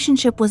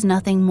relationship was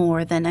nothing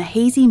more than a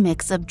hazy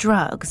mix of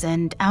drugs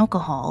and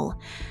alcohol.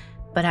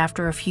 But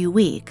after a few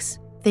weeks,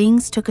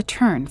 things took a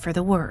turn for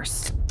the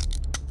worse.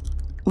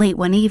 Late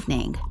one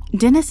evening,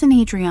 Dennis and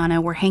Adriana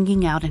were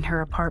hanging out in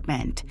her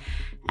apartment.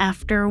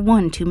 After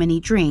one too many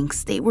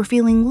drinks, they were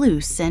feeling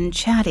loose and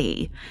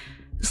chatty.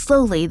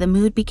 Slowly, the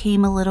mood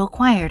became a little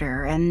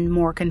quieter and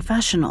more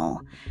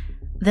confessional.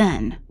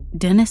 Then,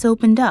 Dennis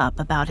opened up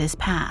about his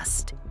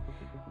past.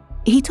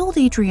 He told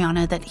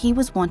Adriana that he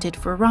was wanted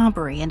for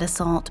robbery and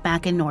assault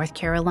back in North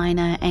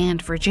Carolina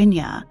and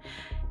Virginia.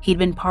 He'd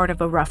been part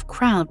of a rough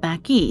crowd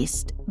back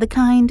east, the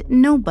kind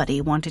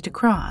nobody wanted to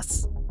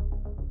cross.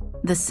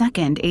 The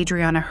second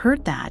Adriana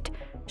heard that,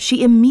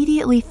 she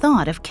immediately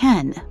thought of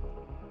Ken.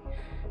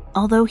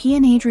 Although he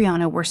and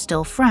Adriana were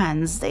still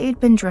friends, they'd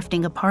been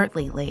drifting apart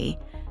lately.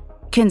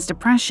 Ken's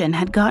depression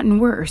had gotten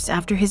worse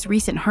after his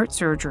recent heart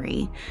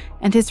surgery,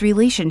 and his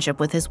relationship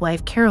with his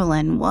wife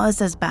Carolyn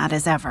was as bad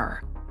as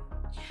ever.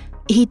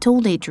 He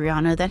told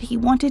Adriana that he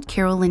wanted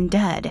Carolyn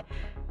dead.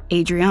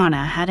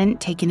 Adriana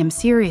hadn't taken him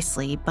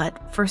seriously,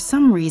 but for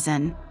some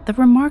reason, the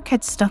remark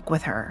had stuck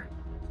with her.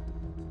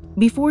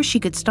 Before she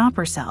could stop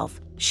herself,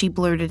 she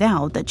blurted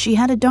out that she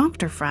had a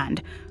doctor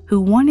friend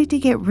who wanted to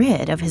get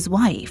rid of his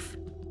wife.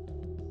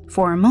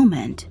 For a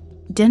moment,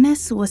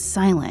 Dennis was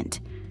silent.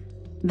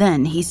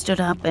 Then he stood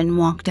up and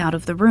walked out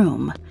of the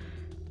room.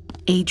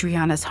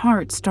 Adriana's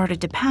heart started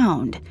to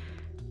pound.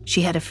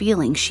 She had a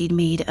feeling she'd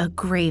made a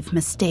grave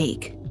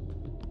mistake.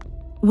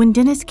 When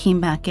Dennis came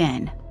back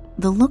in,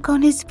 the look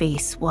on his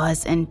face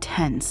was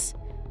intense.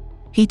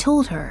 He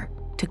told her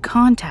to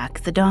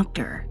contact the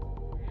doctor.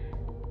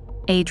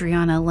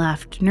 Adriana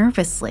left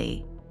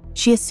nervously.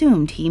 She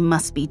assumed he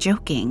must be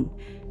joking.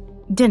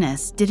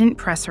 Dennis didn't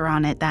press her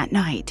on it that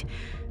night,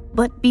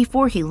 but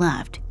before he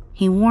left,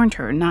 he warned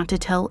her not to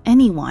tell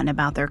anyone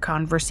about their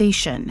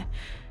conversation.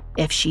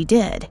 If she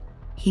did,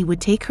 he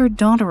would take her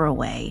daughter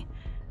away.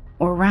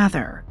 Or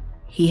rather,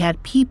 he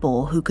had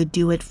people who could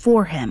do it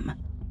for him.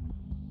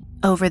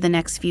 Over the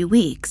next few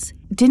weeks,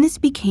 Dennis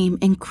became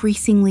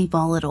increasingly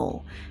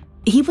volatile.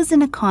 He was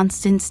in a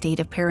constant state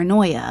of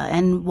paranoia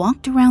and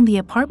walked around the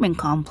apartment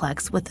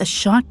complex with a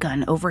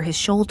shotgun over his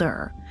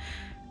shoulder.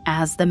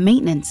 As the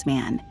maintenance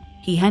man,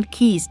 he had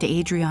keys to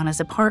Adriana's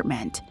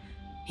apartment.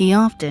 He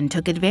often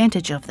took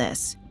advantage of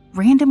this,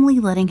 randomly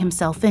letting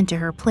himself into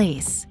her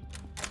place.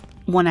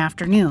 One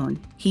afternoon,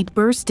 he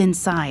burst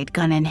inside,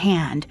 gun in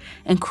hand,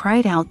 and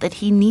cried out that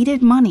he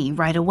needed money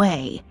right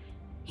away.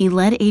 He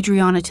led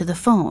Adriana to the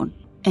phone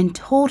and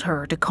told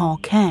her to call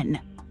Ken.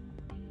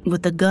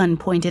 With the gun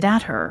pointed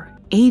at her,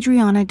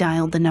 Adriana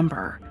dialed the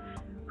number.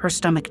 Her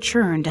stomach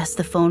churned as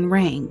the phone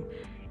rang.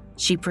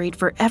 She prayed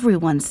for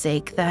everyone's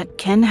sake that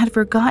Ken had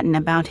forgotten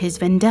about his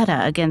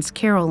vendetta against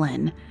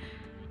Carolyn.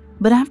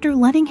 But after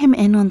letting him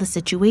in on the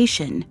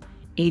situation,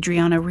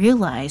 Adriana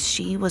realized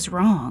she was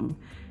wrong.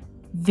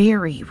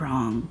 Very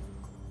wrong.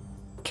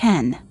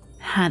 Ken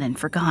hadn't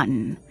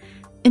forgotten.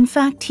 In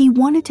fact, he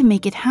wanted to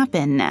make it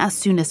happen as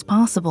soon as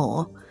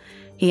possible.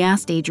 He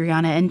asked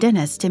Adriana and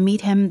Dennis to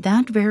meet him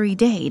that very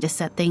day to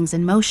set things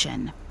in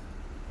motion.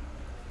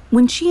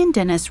 When she and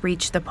Dennis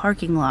reached the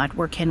parking lot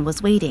where Ken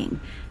was waiting,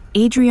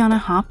 Adriana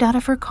hopped out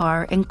of her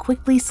car and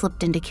quickly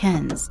slipped into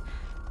Ken's.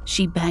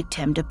 She begged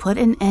him to put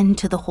an end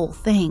to the whole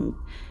thing.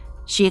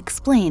 She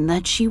explained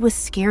that she was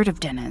scared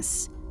of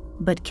Dennis,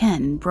 but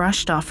Ken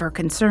brushed off her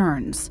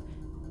concerns.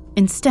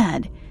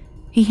 Instead,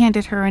 he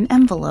handed her an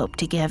envelope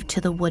to give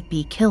to the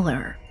would-be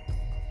killer.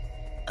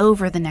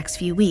 Over the next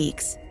few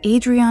weeks,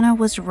 Adriana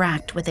was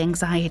racked with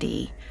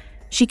anxiety.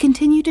 She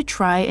continued to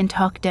try and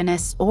talk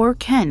Dennis or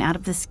Ken out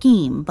of the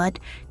scheme, but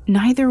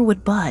neither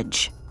would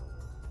budge.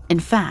 In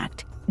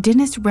fact,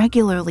 Dennis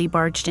regularly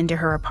barged into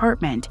her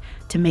apartment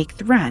to make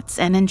threats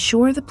and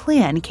ensure the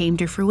plan came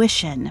to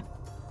fruition.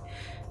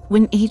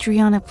 When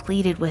Adriana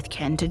pleaded with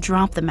Ken to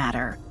drop the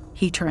matter,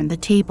 he turned the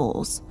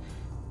tables.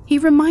 He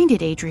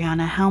reminded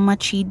Adriana how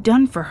much he'd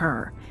done for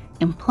her,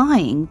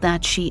 implying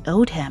that she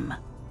owed him.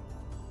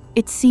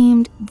 It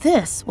seemed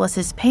this was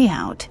his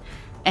payout,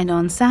 and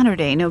on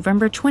Saturday,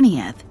 November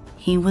 20th,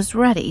 he was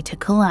ready to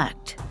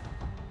collect.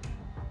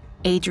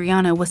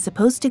 Adriana was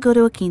supposed to go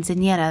to a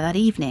quinceañera that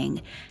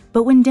evening,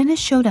 but when Dennis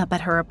showed up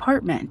at her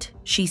apartment,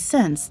 she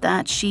sensed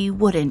that she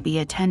wouldn't be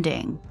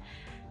attending.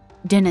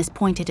 Dennis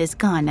pointed his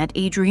gun at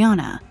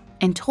Adriana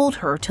and told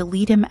her to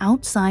lead him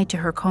outside to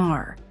her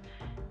car.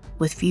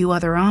 With few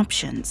other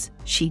options,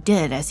 she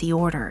did as he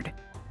ordered.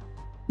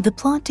 The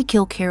plot to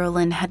kill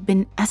Carolyn had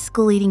been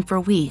escalating for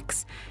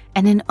weeks,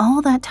 and in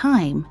all that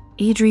time,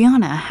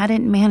 Adriana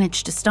hadn't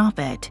managed to stop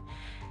it.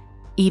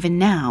 Even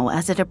now,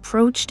 as it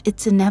approached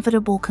its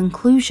inevitable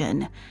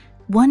conclusion,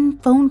 one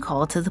phone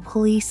call to the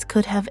police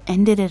could have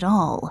ended it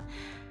all,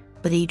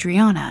 but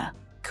Adriana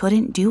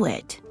couldn't do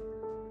it.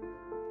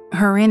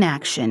 Her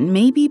inaction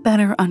may be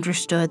better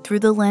understood through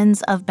the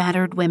lens of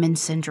battered women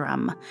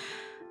syndrome.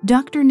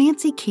 Dr.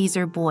 Nancy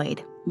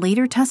Kaiser-Boyd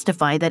later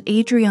testified that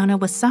Adriana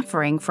was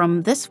suffering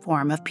from this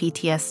form of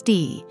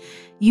PTSD,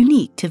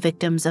 unique to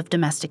victims of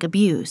domestic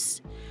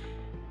abuse.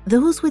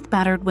 Those with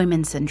battered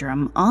women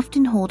syndrome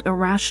often hold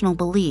irrational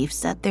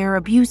beliefs that their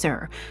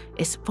abuser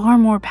is far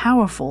more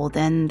powerful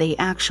than they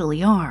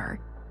actually are.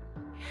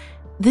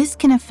 This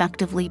can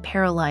effectively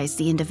paralyze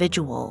the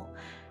individual.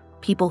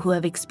 People who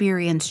have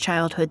experienced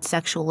childhood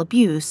sexual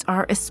abuse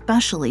are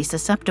especially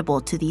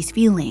susceptible to these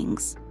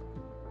feelings.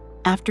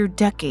 After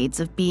decades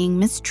of being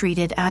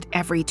mistreated at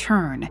every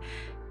turn,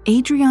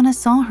 Adriana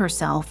saw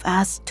herself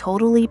as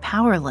totally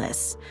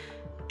powerless.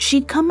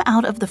 She'd come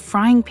out of the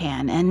frying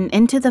pan and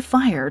into the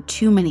fire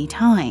too many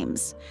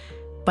times.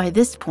 By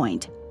this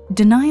point,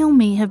 denial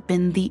may have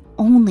been the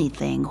only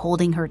thing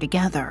holding her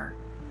together.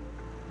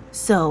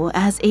 So,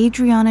 as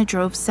Adriana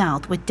drove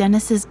south with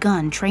Dennis's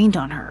gun trained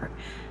on her,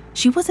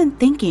 she wasn't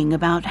thinking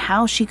about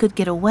how she could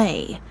get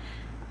away.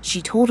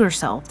 She told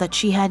herself that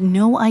she had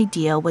no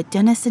idea what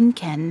Dennis and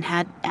Ken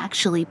had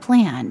actually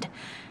planned,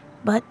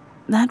 but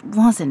that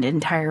wasn't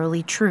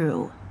entirely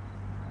true.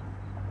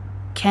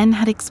 Ken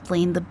had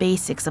explained the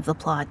basics of the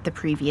plot the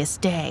previous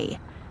day.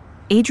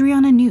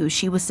 Adriana knew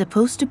she was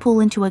supposed to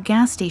pull into a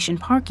gas station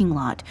parking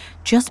lot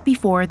just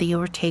before the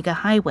Ortega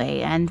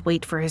Highway and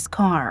wait for his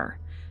car.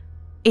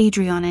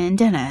 Adriana and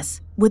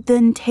Dennis would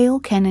then tail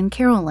Ken and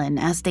Carolyn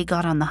as they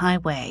got on the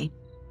highway.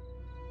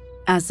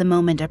 As the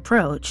moment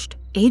approached,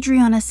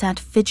 Adriana sat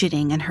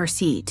fidgeting in her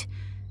seat.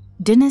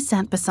 Dennis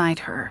sat beside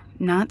her,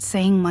 not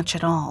saying much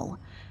at all.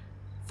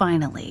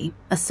 Finally,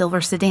 a silver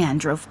sedan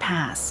drove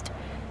past.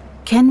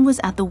 Ken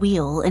was at the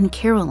wheel and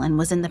Carolyn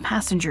was in the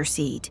passenger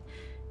seat.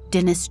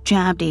 Dennis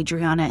jabbed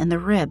Adriana in the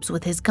ribs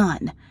with his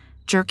gun,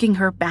 jerking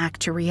her back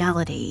to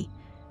reality.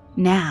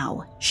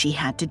 Now she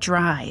had to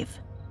drive.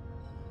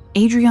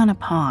 Adriana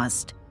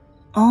paused.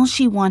 All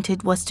she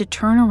wanted was to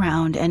turn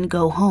around and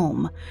go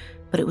home,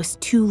 but it was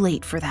too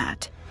late for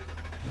that.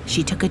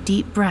 She took a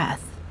deep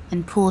breath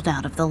and pulled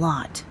out of the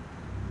lot.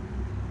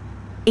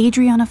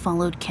 Adriana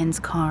followed Ken's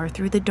car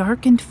through the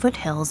darkened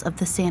foothills of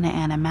the Santa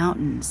Ana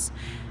Mountains.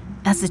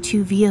 As the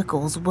two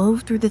vehicles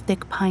wove through the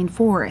thick pine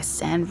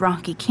forests and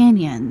rocky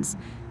canyons,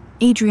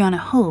 Adriana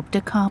hoped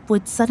a cop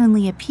would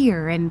suddenly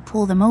appear and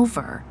pull them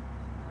over.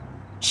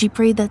 She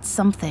prayed that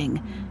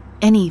something,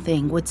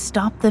 anything, would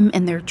stop them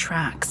in their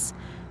tracks,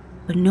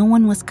 but no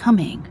one was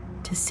coming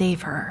to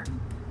save her.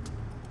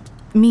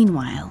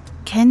 Meanwhile,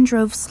 Ken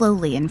drove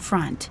slowly in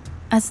front,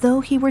 as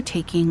though he were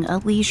taking a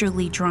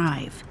leisurely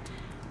drive.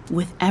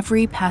 With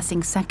every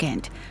passing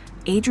second,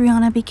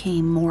 Adriana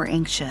became more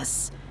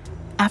anxious.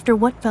 After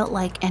what felt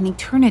like an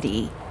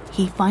eternity,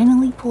 he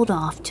finally pulled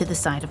off to the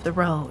side of the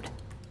road.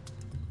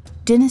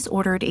 Dennis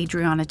ordered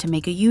Adriana to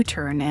make a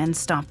U-turn and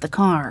stop the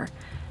car.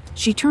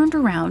 She turned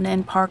around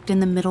and parked in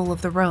the middle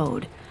of the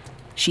road.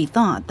 She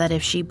thought that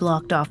if she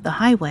blocked off the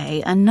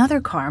highway, another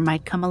car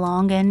might come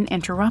along and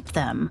interrupt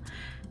them,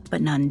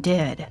 but none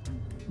did.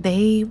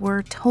 They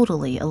were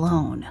totally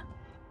alone.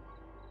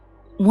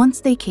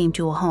 Once they came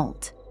to a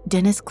halt,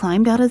 Dennis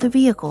climbed out of the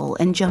vehicle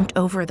and jumped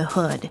over the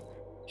hood.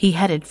 He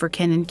headed for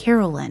Ken and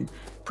Carolyn,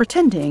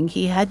 pretending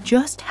he had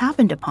just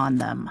happened upon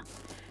them.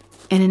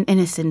 In an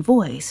innocent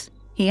voice,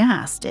 he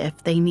asked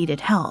if they needed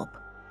help.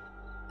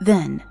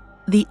 Then,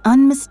 the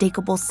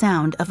unmistakable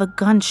sound of a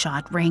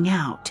gunshot rang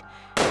out.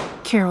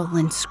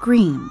 Carolyn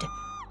screamed.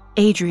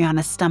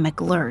 Adriana's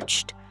stomach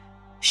lurched.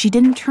 She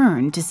didn't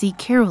turn to see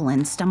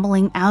Carolyn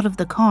stumbling out of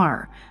the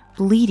car,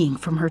 bleeding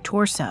from her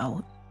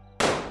torso.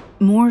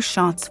 More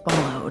shots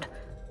followed.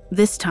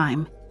 This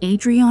time,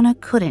 Adriana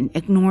couldn't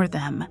ignore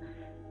them.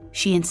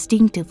 She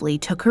instinctively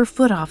took her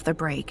foot off the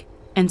brake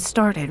and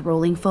started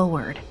rolling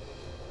forward.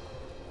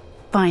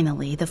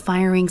 Finally, the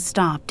firing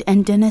stopped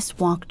and Dennis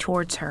walked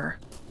towards her.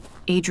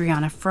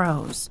 Adriana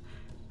froze.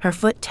 Her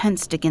foot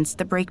tensed against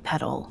the brake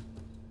pedal.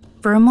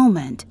 For a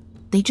moment,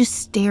 they just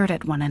stared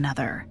at one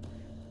another.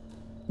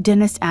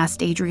 Dennis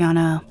asked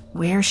Adriana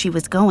where she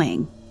was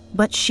going,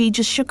 but she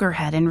just shook her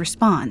head in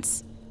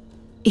response.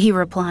 He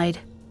replied,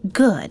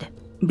 "Good,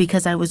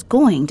 because I was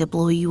going to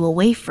blow you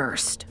away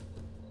first."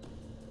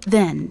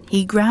 Then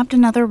he grabbed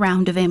another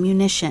round of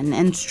ammunition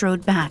and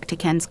strode back to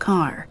Ken's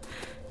car.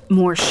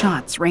 More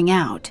shots rang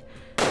out.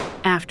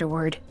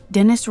 Afterward,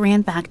 Dennis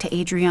ran back to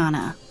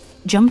Adriana,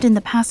 jumped in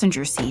the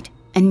passenger seat,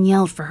 and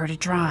yelled for her to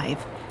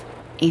drive.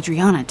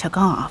 Adriana took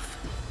off.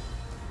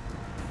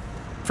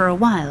 For a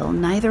while,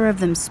 neither of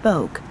them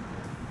spoke.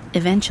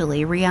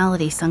 Eventually,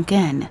 reality sunk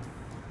in.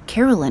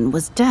 Carolyn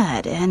was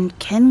dead, and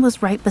Ken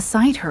was right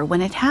beside her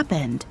when it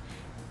happened.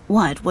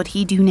 What would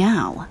he do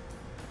now?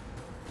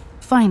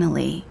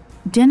 Finally,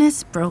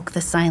 Dennis broke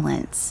the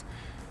silence.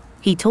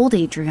 He told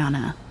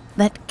Adriana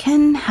that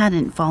Ken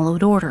hadn't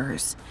followed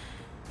orders.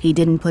 He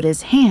didn't put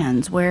his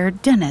hands where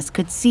Dennis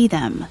could see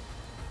them.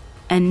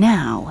 And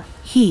now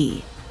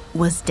he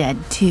was dead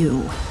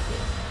too.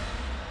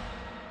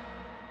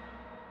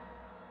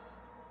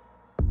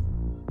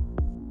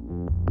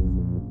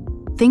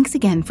 Thanks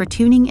again for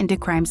tuning into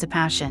Crimes of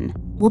Passion.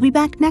 We'll be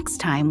back next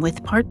time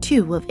with part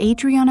 2 of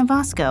Adriana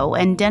Vasco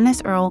and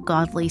Dennis Earl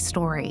Godley's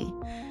story.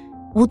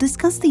 We'll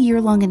discuss the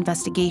year-long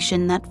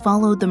investigation that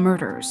followed the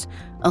murders,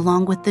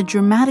 along with the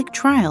dramatic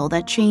trial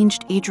that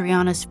changed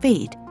Adriana's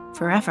fate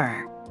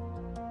forever.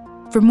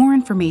 For more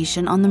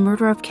information on the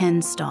murder of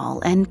Ken Stahl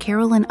and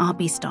Carolyn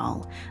Oppie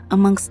Stahl,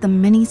 amongst the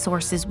many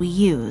sources we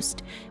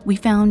used, we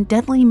found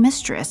Deadly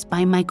Mistress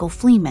by Michael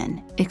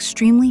Fleeman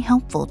extremely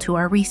helpful to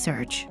our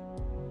research.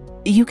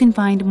 You can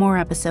find more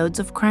episodes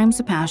of Crimes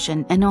of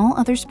Passion and all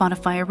other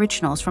Spotify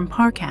originals from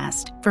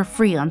Parcast for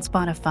free on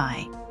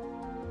Spotify.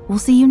 We'll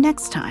see you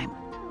next time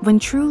when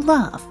true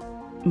love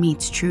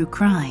meets true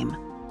crime.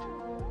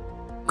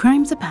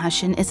 Crimes of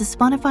Passion is a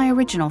Spotify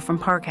original from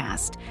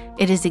Parcast.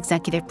 It is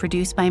executive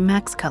produced by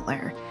Max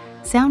Cutler,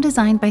 sound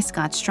designed by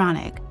Scott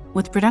Stronach,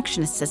 with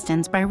production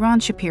assistance by Ron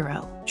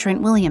Shapiro,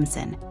 Trent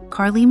Williamson,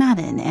 Carly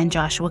Madden, and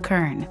Joshua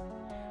Kern.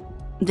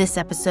 This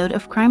episode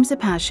of Crimes of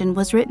Passion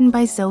was written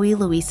by Zoe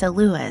Louisa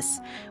Lewis,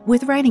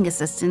 with writing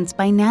assistance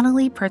by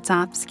Natalie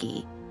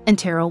Pertsovsky and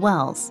Tara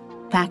Wells,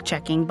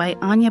 fact-checking by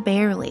Anya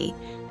Bayerly,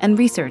 and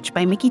research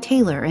by Mickey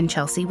Taylor and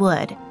Chelsea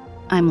Wood.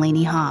 I'm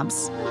Lainey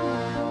Hobbs.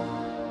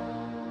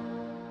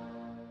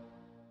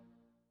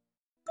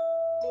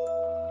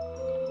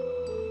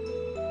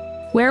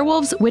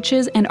 Werewolves,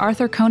 witches, and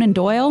Arthur Conan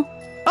Doyle?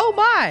 Oh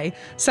my!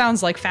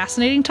 Sounds like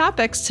fascinating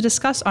topics to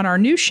discuss on our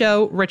new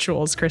show,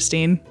 Rituals,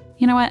 Christine.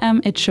 You know what,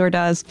 Em? It sure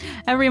does.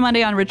 Every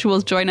Monday on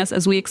Rituals, join us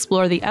as we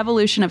explore the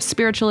evolution of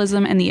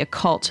spiritualism and the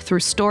occult through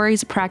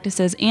stories,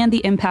 practices, and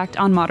the impact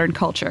on modern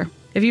culture.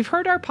 If you've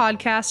heard our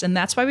podcast and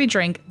That's Why We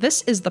Drink,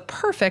 this is the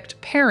perfect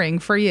pairing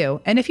for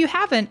you. And if you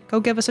haven't, go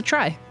give us a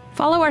try.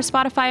 Follow our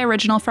Spotify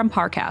original from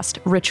Parcast,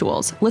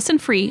 Rituals. Listen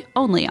free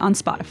only on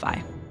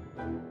Spotify.